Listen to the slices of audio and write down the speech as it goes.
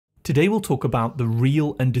Today we'll talk about the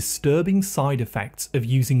real and disturbing side effects of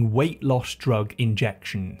using weight loss drug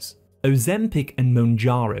injections. Ozempic and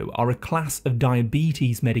Mounjaro are a class of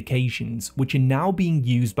diabetes medications which are now being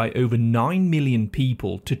used by over 9 million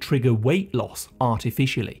people to trigger weight loss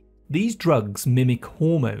artificially. These drugs mimic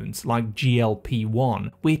hormones like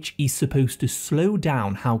GLP-1, which is supposed to slow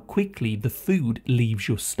down how quickly the food leaves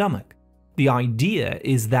your stomach. The idea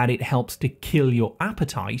is that it helps to kill your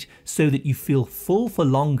appetite so that you feel full for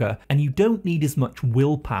longer and you don't need as much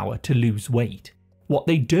willpower to lose weight. What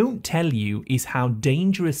they don't tell you is how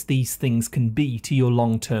dangerous these things can be to your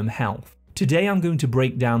long-term health. Today I'm going to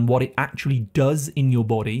break down what it actually does in your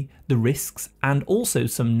body, the risks, and also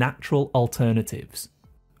some natural alternatives.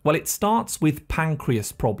 Well, it starts with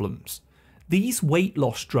pancreas problems. These weight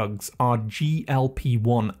loss drugs are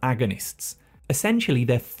GLP-1 agonists. Essentially,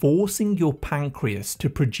 they're forcing your pancreas to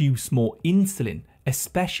produce more insulin,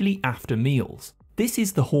 especially after meals. This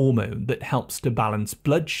is the hormone that helps to balance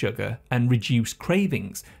blood sugar and reduce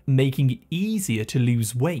cravings, making it easier to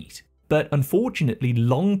lose weight. But unfortunately,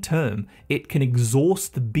 long term, it can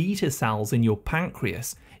exhaust the beta cells in your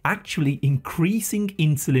pancreas, actually increasing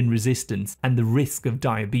insulin resistance and the risk of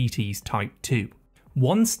diabetes type 2.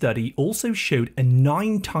 One study also showed a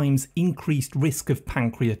 9 times increased risk of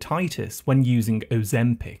pancreatitis when using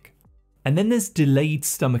Ozempic. And then there's delayed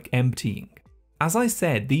stomach emptying. As I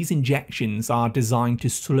said, these injections are designed to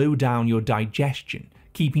slow down your digestion,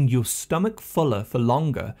 keeping your stomach fuller for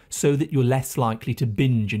longer so that you're less likely to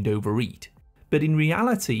binge and overeat. But in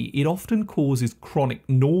reality, it often causes chronic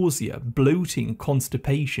nausea, bloating,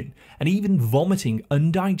 constipation, and even vomiting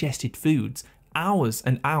undigested foods hours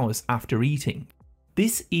and hours after eating.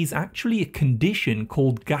 This is actually a condition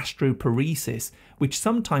called gastroparesis, which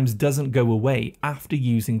sometimes doesn't go away after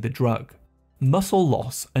using the drug. Muscle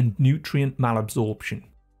loss and nutrient malabsorption.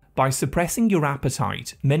 By suppressing your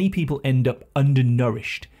appetite, many people end up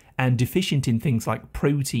undernourished and deficient in things like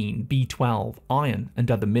protein, B12, iron, and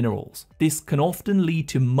other minerals. This can often lead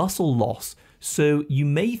to muscle loss, so you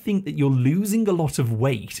may think that you're losing a lot of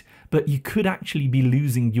weight, but you could actually be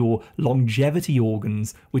losing your longevity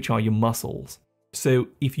organs, which are your muscles. So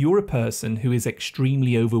if you're a person who is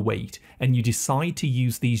extremely overweight and you decide to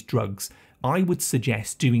use these drugs, I would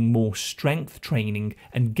suggest doing more strength training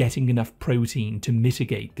and getting enough protein to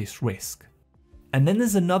mitigate this risk. And then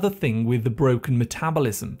there's another thing with the broken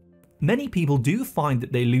metabolism. Many people do find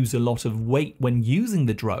that they lose a lot of weight when using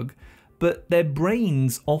the drug, but their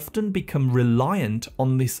brains often become reliant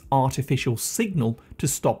on this artificial signal to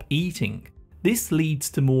stop eating. This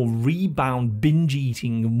leads to more rebound binge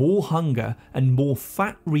eating, more hunger, and more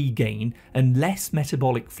fat regain and less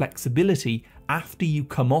metabolic flexibility after you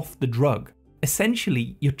come off the drug.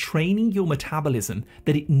 Essentially, you're training your metabolism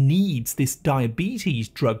that it needs this diabetes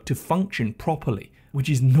drug to function properly, which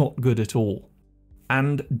is not good at all.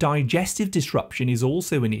 And digestive disruption is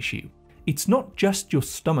also an issue. It's not just your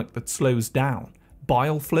stomach that slows down.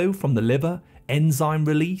 Bile flow from the liver, enzyme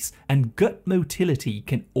release, and gut motility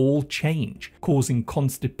can all change, causing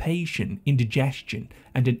constipation, indigestion,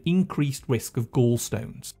 and an increased risk of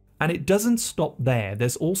gallstones. And it doesn't stop there,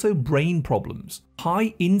 there's also brain problems.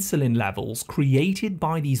 High insulin levels created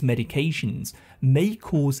by these medications may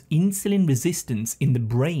cause insulin resistance in the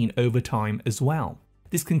brain over time as well.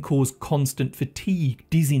 This can cause constant fatigue,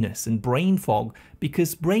 dizziness, and brain fog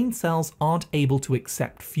because brain cells aren't able to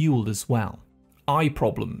accept fuel as well. Eye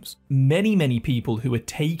problems. Many people who are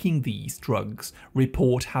taking these drugs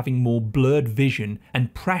report having more blurred vision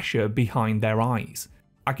and pressure behind their eyes.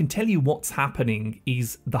 I can tell you what's happening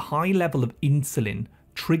is the high level of insulin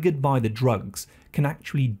triggered by the drugs can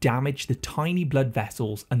actually damage the tiny blood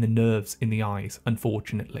vessels and the nerves in the eyes,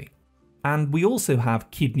 unfortunately. And we also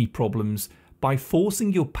have kidney problems. By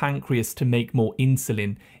forcing your pancreas to make more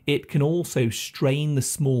insulin, it can also strain the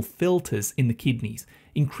small filters in the kidneys,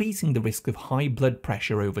 increasing the risk of high blood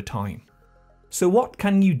pressure over time. So what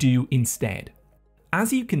can you do instead?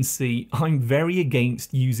 As you can see, I'm very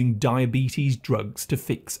against using diabetes drugs to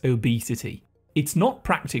fix obesity. It's not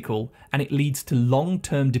practical and it leads to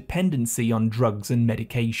long-term dependency on drugs and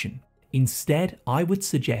medication. Instead, I would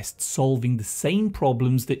suggest solving the same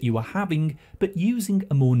problems that you are having, but using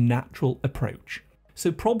a more natural approach.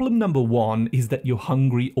 So problem number 1 is that you're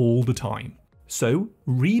hungry all the time. So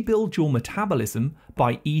rebuild your metabolism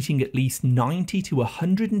by eating at least 90 to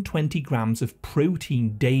 120 grams of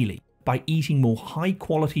protein daily, by eating more high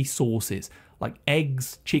quality sources like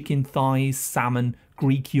eggs, chicken thighs, salmon,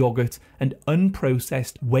 Greek yogurt, and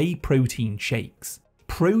unprocessed whey protein shakes.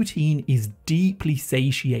 Protein is deeply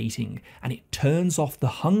satiating and it turns off the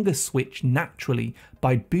hunger switch naturally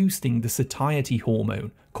by boosting the satiety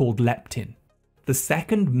hormone called leptin. The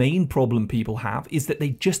second main problem people have is that they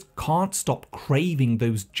just can't stop craving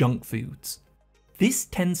those junk foods. This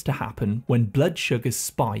tends to happen when blood sugars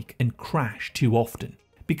spike and crash too often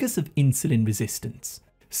because of insulin resistance.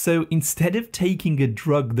 So instead of taking a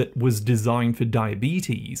drug that was designed for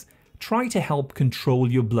diabetes, try to help control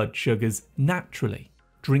your blood sugars naturally.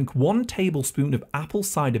 Drink 1 tablespoon of apple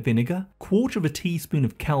cider vinegar, 1/4 teaspoon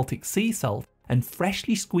of Celtic sea salt, and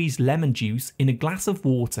freshly squeezed lemon juice in a glass of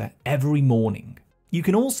water every morning. You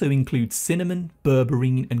can also include cinnamon,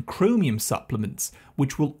 berberine, and chromium supplements,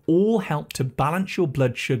 which will all help to balance your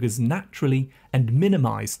blood sugars naturally and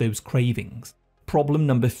minimize those cravings. Problem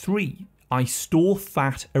number 3, I store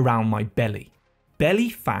fat around my belly. Belly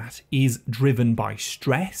fat is driven by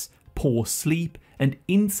stress, poor sleep, and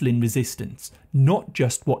insulin resistance, not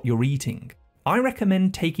just what you're eating. I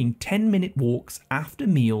recommend taking 10-minute walks after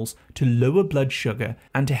meals to lower blood sugar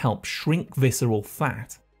and to help shrink visceral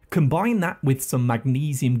fat. Combine that with some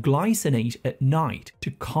magnesium glycinate at night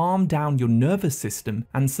to calm down your nervous system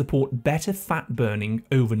and support better fat burning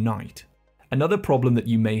overnight. Another problem that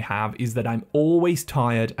you may have is that I'm always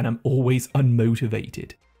tired and I'm always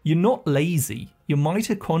unmotivated. You're not lazy, your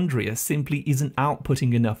mitochondria simply isn't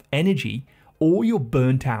outputting enough energy, or you're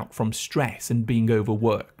burnt out from stress and being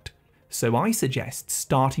overworked. So I suggest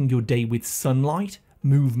starting your day with sunlight,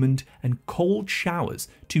 movement, and cold showers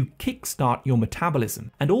to kickstart your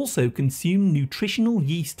metabolism, and also consume nutritional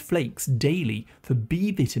yeast flakes daily for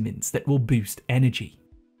B vitamins that will boost energy.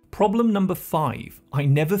 Problem number 5, I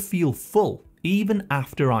never feel full, even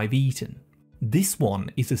after I've eaten. This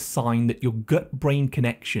one is a sign that your gut-brain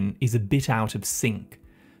connection is a bit out of sync.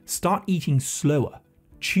 Start eating slower.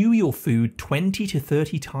 Chew your food 20 to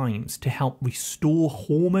 30 times to help restore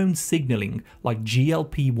hormone signaling like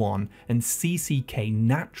GLP-1 and CCK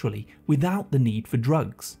naturally without the need for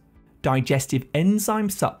drugs. Digestive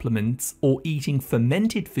enzyme supplements or eating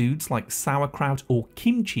fermented foods like sauerkraut or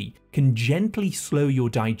kimchi can gently slow your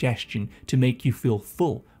digestion to make you feel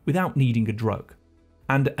full without needing a drug.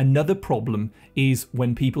 And another problem is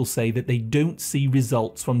when people say that they don't see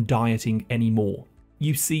results from dieting anymore.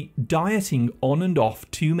 You see, dieting on and off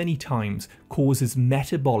too many times causes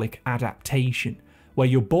metabolic adaptation, where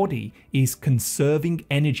your body is conserving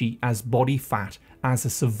energy as body fat as a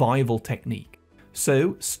survival technique.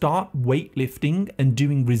 So start weightlifting and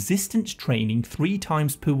doing resistance training 3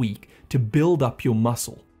 times per week to build up your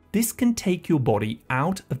muscle. This can take your body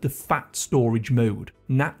out of the fat storage mode.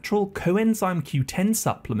 Natural coenzyme Q10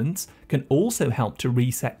 supplements can also help to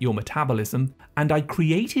reset your metabolism, and I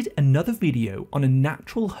created another video on a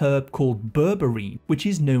natural herb called berberine, which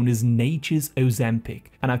is known as nature's Ozempic,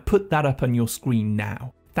 and I've put that up on your screen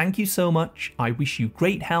now. Thank you so much. I wish you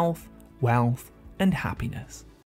great health, wealth, and happiness.